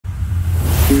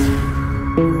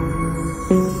Hey,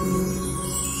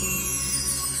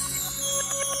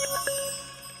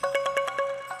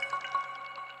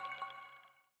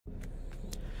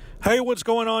 what's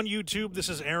going on YouTube? This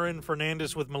is Aaron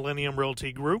Fernandez with Millennium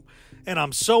Realty Group, and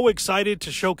I'm so excited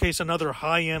to showcase another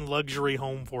high-end luxury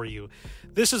home for you.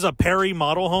 This is a Perry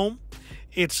model home.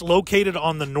 It's located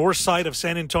on the north side of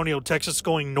San Antonio, Texas,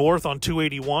 going north on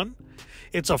 281.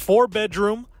 It's a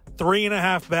 4-bedroom,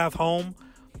 3.5 bath home,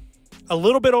 a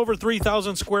little bit over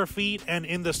 3,000 square feet, and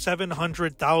in the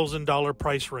 $700,000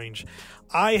 price range.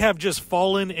 I have just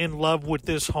fallen in love with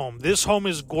this home. This home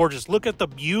is gorgeous. Look at the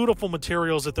beautiful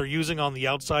materials that they're using on the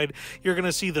outside. You're going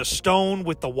to see the stone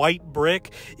with the white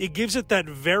brick. It gives it that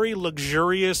very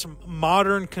luxurious,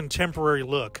 modern, contemporary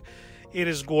look. It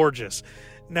is gorgeous.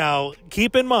 Now,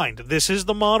 keep in mind, this is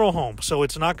the model home, so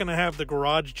it's not going to have the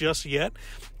garage just yet.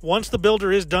 Once the builder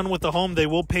is done with the home, they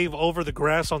will pave over the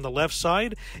grass on the left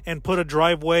side and put a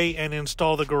driveway and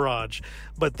install the garage.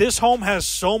 But this home has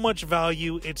so much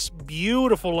value. It's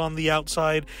beautiful on the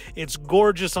outside. It's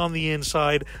gorgeous on the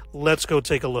inside. Let's go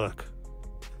take a look.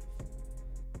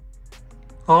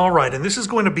 All right, and this is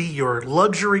going to be your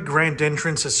luxury grand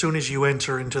entrance as soon as you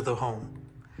enter into the home.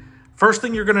 First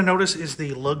thing you're going to notice is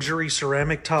the luxury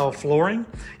ceramic tile flooring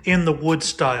in the wood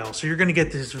style. So you're going to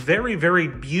get this very, very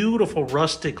beautiful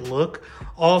rustic look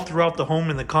all throughout the home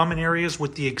in the common areas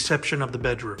with the exception of the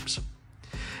bedrooms.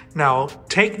 Now,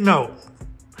 take note.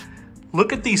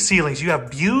 Look at these ceilings. You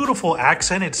have beautiful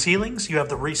accented ceilings. You have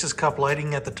the Reese's Cup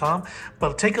lighting at the top.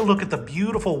 But take a look at the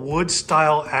beautiful wood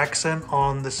style accent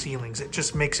on the ceilings. It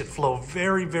just makes it flow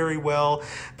very, very well.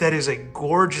 That is a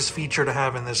gorgeous feature to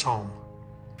have in this home.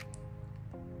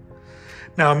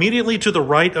 Now, immediately to the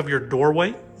right of your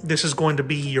doorway, this is going to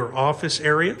be your office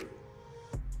area.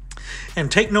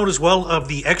 And take note as well of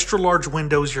the extra large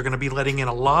windows. You're going to be letting in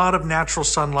a lot of natural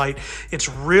sunlight. It's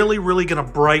really, really going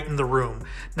to brighten the room.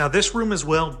 Now, this room as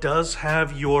well does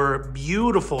have your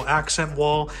beautiful accent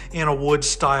wall in a wood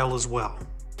style as well.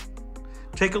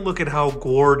 Take a look at how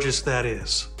gorgeous that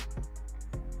is.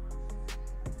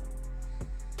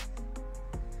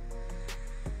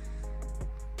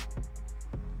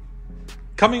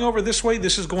 Coming over this way,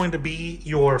 this is going to be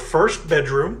your first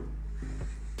bedroom.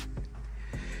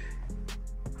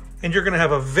 And you're going to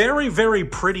have a very, very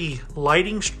pretty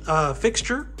lighting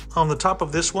fixture on the top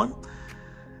of this one.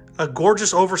 A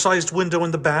gorgeous oversized window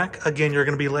in the back. Again, you're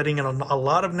going to be letting in a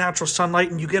lot of natural sunlight,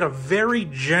 and you get a very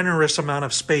generous amount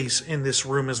of space in this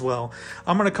room as well.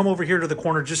 I'm going to come over here to the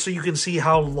corner just so you can see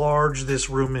how large this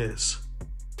room is.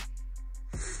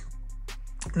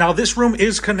 Now, this room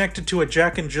is connected to a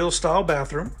Jack and Jill style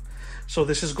bathroom. So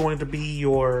this is going to be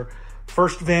your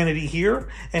first vanity here.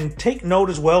 And take note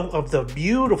as well of the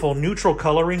beautiful neutral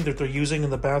coloring that they're using in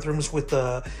the bathrooms with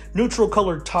the neutral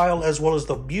colored tile as well as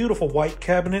the beautiful white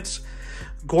cabinets,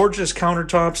 gorgeous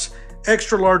countertops,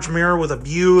 extra large mirror with a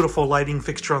beautiful lighting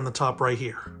fixture on the top right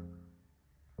here.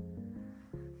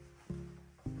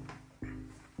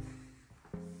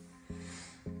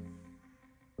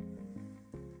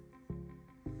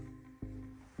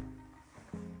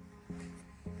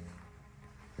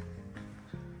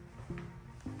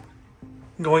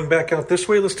 Going back out this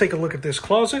way, let's take a look at this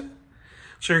closet.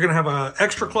 So you're going to have an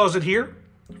extra closet here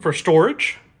for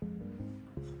storage.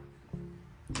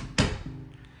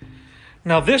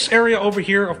 Now this area over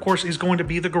here, of course, is going to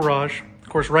be the garage. Of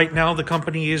course, right now the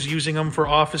company is using them for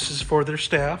offices for their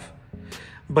staff.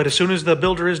 But as soon as the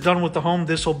builder is done with the home,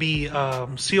 this will be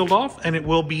sealed off and it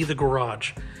will be the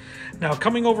garage. Now,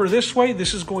 coming over this way,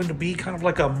 this is going to be kind of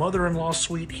like a mother-in-law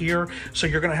suite here. So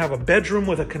you're going to have a bedroom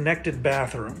with a connected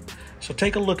bathroom. So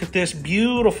take a look at this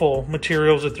beautiful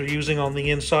materials that they're using on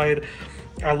the inside.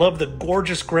 I love the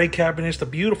gorgeous gray cabinets, the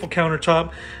beautiful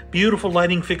countertop, beautiful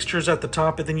lighting fixtures at the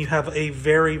top, and then you have a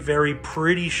very, very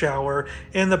pretty shower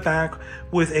in the back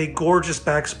with a gorgeous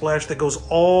backsplash that goes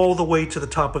all the way to the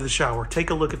top of the shower.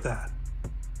 Take a look at that.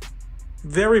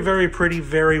 Very, very pretty,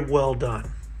 very well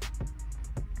done.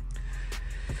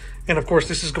 And of course,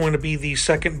 this is going to be the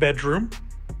second bedroom.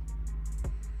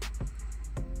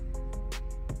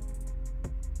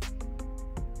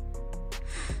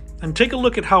 And take a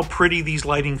look at how pretty these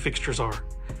lighting fixtures are.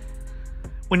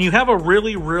 When you have a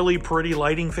really, really pretty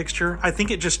lighting fixture, I think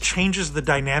it just changes the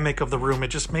dynamic of the room. It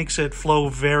just makes it flow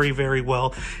very, very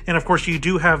well. And of course, you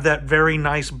do have that very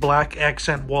nice black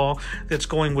accent wall that's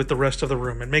going with the rest of the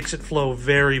room. It makes it flow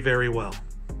very, very well.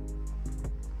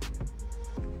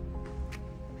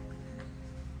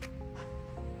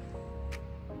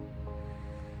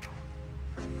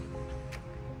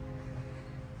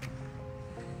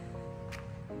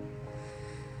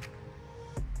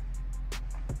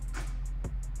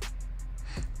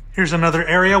 Here's another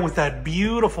area with that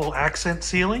beautiful accent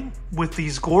ceiling with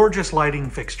these gorgeous lighting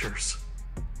fixtures.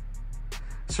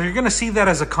 So you're going to see that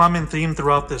as a common theme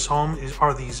throughout this home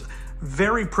are these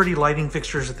very pretty lighting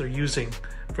fixtures that they're using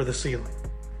for the ceiling.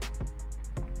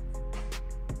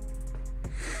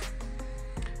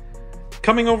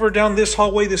 Coming over down this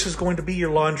hallway, this is going to be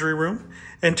your laundry room.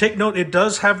 And take note, it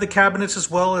does have the cabinets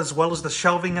as well as the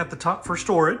shelving at the top for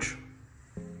storage.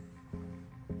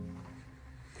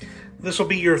 This will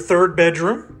be your third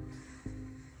bedroom.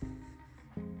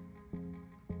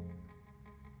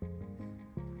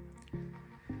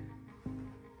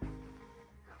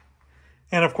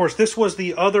 And of course, this was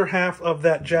the other half of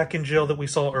that Jack and Jill that we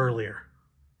saw earlier.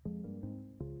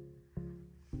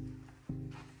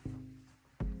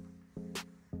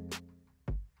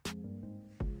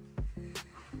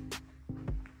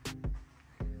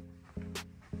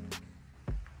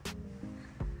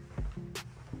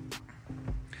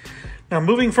 Now,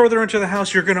 moving further into the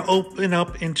house, you're going to open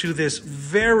up into this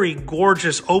very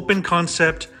gorgeous open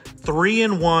concept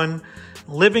 3-in-1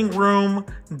 living room,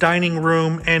 dining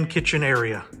room, and kitchen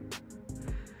area.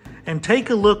 And take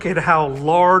a look at how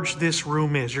large this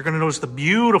room is. You're going to notice the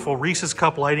beautiful Reese's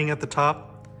cup lighting at the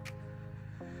top.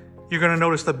 You're going to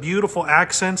notice the beautiful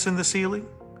accents in the ceiling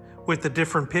with the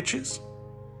different pitches.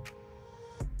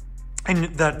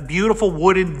 And that beautiful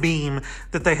wooden beam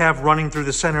that they have running through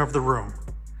the center of the room.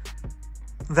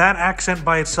 That accent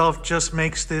by itself just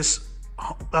makes this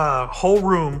whole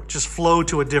room just flow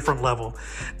to a different level.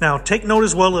 Now, take note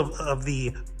as well of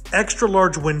the extra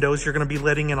large windows. You're going to be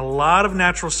letting in a lot of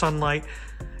natural sunlight,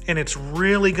 and it's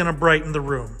really going to brighten the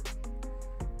room.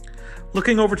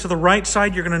 Looking over to the right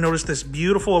side, you're going to notice this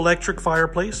beautiful electric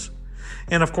fireplace.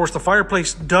 And of course, the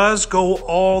fireplace does go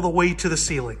all the way to the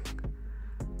ceiling.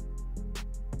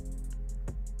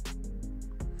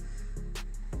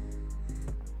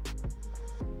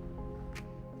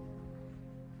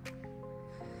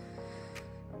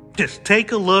 Just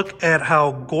take a look at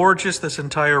how gorgeous this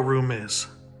entire room is.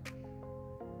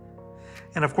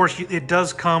 And of course, it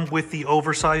does come with the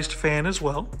oversized fan as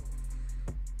well.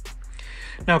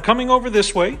 Now, coming over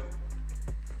this way,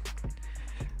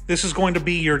 this is going to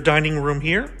be your dining room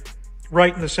here,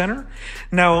 right in the center.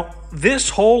 Now, this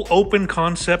whole open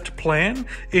concept plan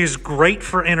is great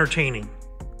for entertaining.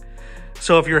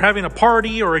 So if you're having a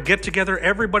party or a get-together,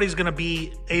 everybody's going to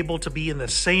be able to be in the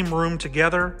same room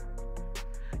together.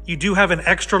 You do have an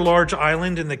extra large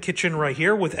island in the kitchen right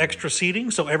here with extra seating,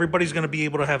 so everybody's going to be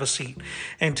able to have a seat.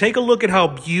 And take a look at how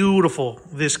beautiful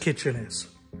this kitchen is.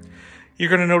 You're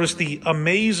going to notice the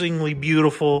amazingly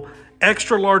beautiful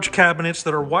extra large cabinets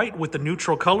that are white with the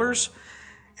neutral colors.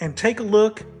 And take a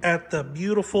look at the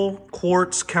beautiful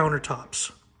quartz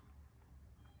countertops.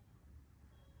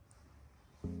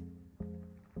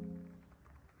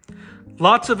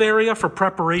 Lots of area for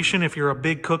preparation if you're a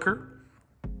big cooker.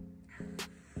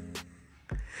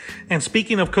 And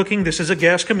speaking of cooking, this is a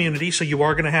gas community, so you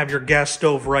are going to have your gas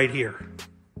stove right here.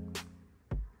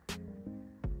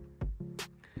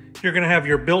 You're going to have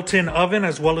your built-in oven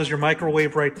as well as your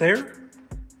microwave right there.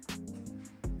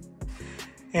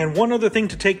 And one other thing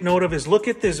to take note of is look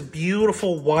at this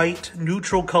beautiful white,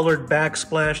 neutral colored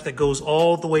backsplash that goes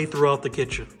all the way throughout the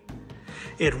kitchen.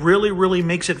 It really, really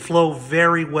makes it flow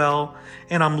very well.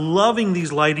 And I'm loving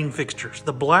these lighting fixtures.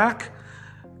 The black,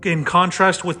 in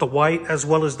contrast with the white, as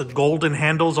well as the golden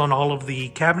handles on all of the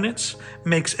cabinets,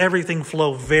 makes everything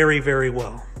flow very, very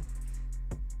well.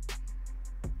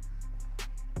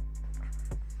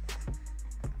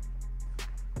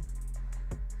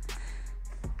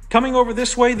 Coming over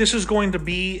this way, this is going to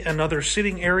be another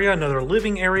sitting area, another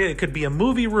living area. It could be a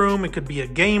movie room, it could be a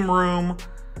game room,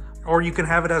 or you can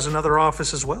have it as another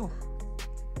office as well.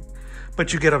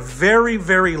 But you get a very,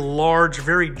 very large,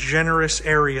 very generous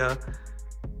area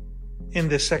in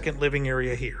this second living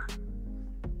area here.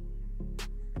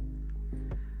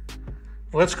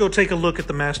 Let's go take a look at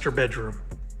the master bedroom.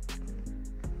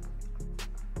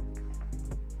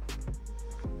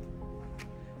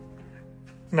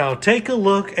 Now take a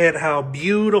look at how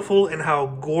beautiful and how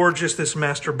gorgeous this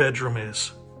master bedroom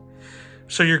is.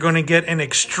 So you're going to get an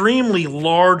extremely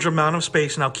large amount of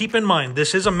space. Now keep in mind,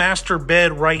 this is a master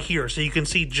bed right here, so you can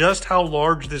see just how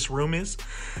large this room is.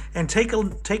 And take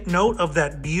note of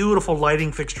that beautiful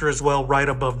lighting fixture as well right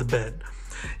above the bed.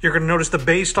 You're going to notice the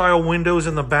bay style windows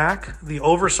in the back, the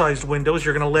oversized windows.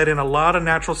 You're going to let in a lot of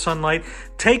natural sunlight.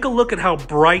 Take a look at how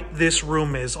bright this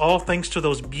room is, all thanks to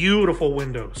those beautiful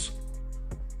windows.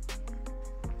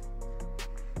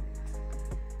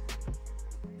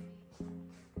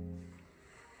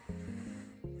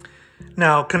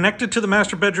 Now, connected to the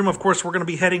master bedroom, of course, we're going to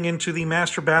be heading into the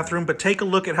master bathroom, but take a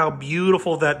look at how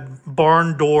beautiful that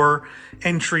barn door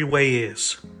entryway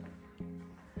is.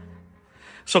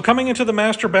 So coming into the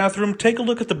master bathroom, take a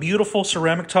look at the beautiful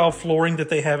ceramic tile flooring that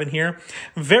they have in here.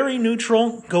 Very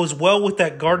neutral, goes well with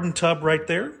that garden tub right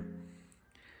there.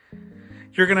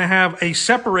 You're going to have a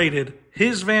separated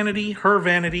his vanity, her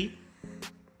vanity.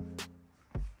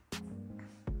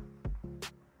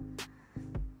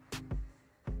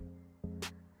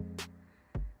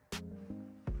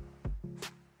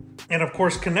 And of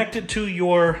course, connected to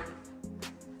your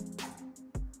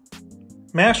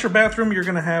master bathroom, you're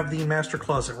going to have the master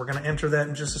closet. We're going to enter that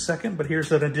in just a second, but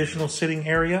here's an additional sitting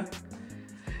area.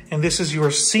 And this is your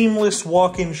seamless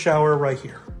walk-in shower right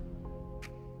here.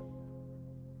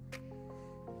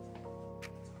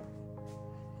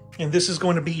 And this is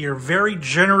going to be your very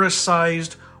generous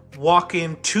sized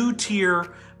walk-in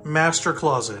 2-tier master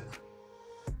closet.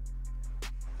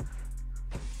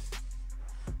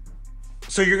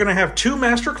 So you're going to have 2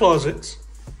 master closets.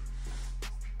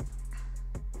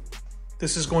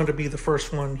 This is going to be the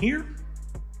first one here.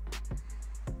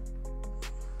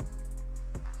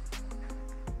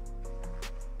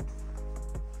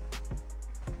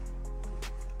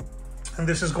 And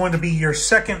this is going to be your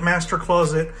second master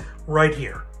closet right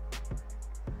here.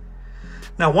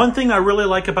 Now, one thing I really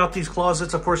like about these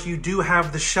closets, of course, you do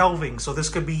have the shelving. So this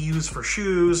could be used for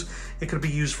shoes. It could be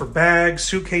used for bags,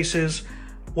 suitcases,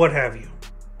 what have you.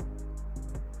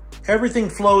 Everything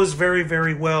flows very,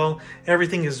 very well.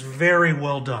 Everything is very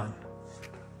well done.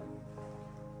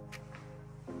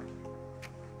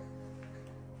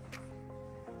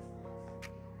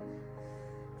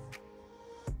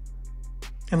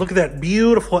 And look at that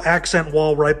beautiful accent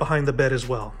wall right behind the bed as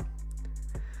well.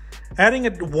 Adding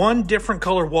one different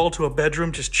color wall to a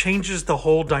bedroom just changes the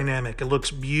whole dynamic. It looks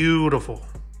beautiful.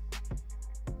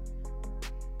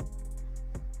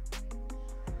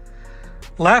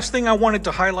 Last thing I wanted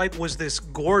to highlight was this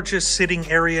gorgeous sitting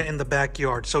area in the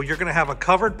backyard. So you're going to have a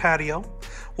covered patio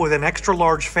with an extra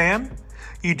large fan.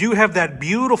 You do have that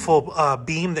beautiful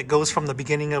beam that goes from the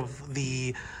beginning of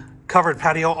the covered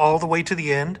patio all the way to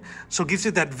the end. So it gives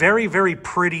it that very, very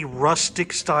pretty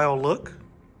rustic style look.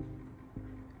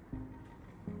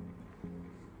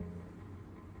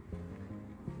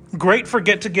 Great for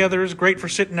get-togethers, great for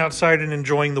sitting outside and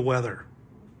enjoying the weather.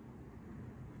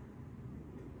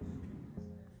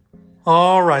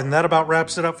 All right, and that about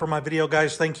wraps it up for my video,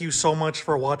 guys. Thank you so much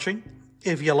for watching.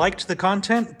 If you liked the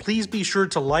content, please be sure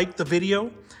to like the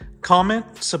video, comment,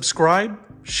 subscribe,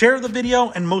 share the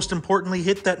video, and most importantly,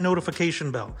 hit that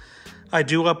notification bell. I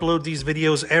do upload these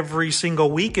videos every single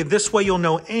week, and this way you'll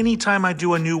know anytime I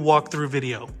do a new walkthrough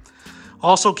video.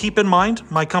 Also, keep in mind,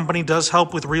 my company does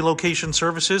help with relocation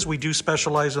services. We do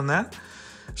specialize in that.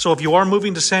 So if you are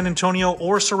moving to San Antonio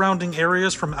or surrounding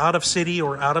areas from out of city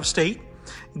or out of state,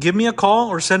 give me a call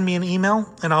or send me an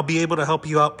email, and I'll be able to help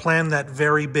you out plan that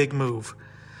very big move.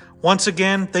 Once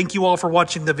again, thank you all for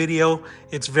watching the video.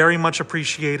 It's very much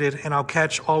appreciated, and I'll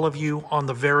catch all of you on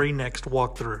the very next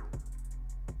walkthrough.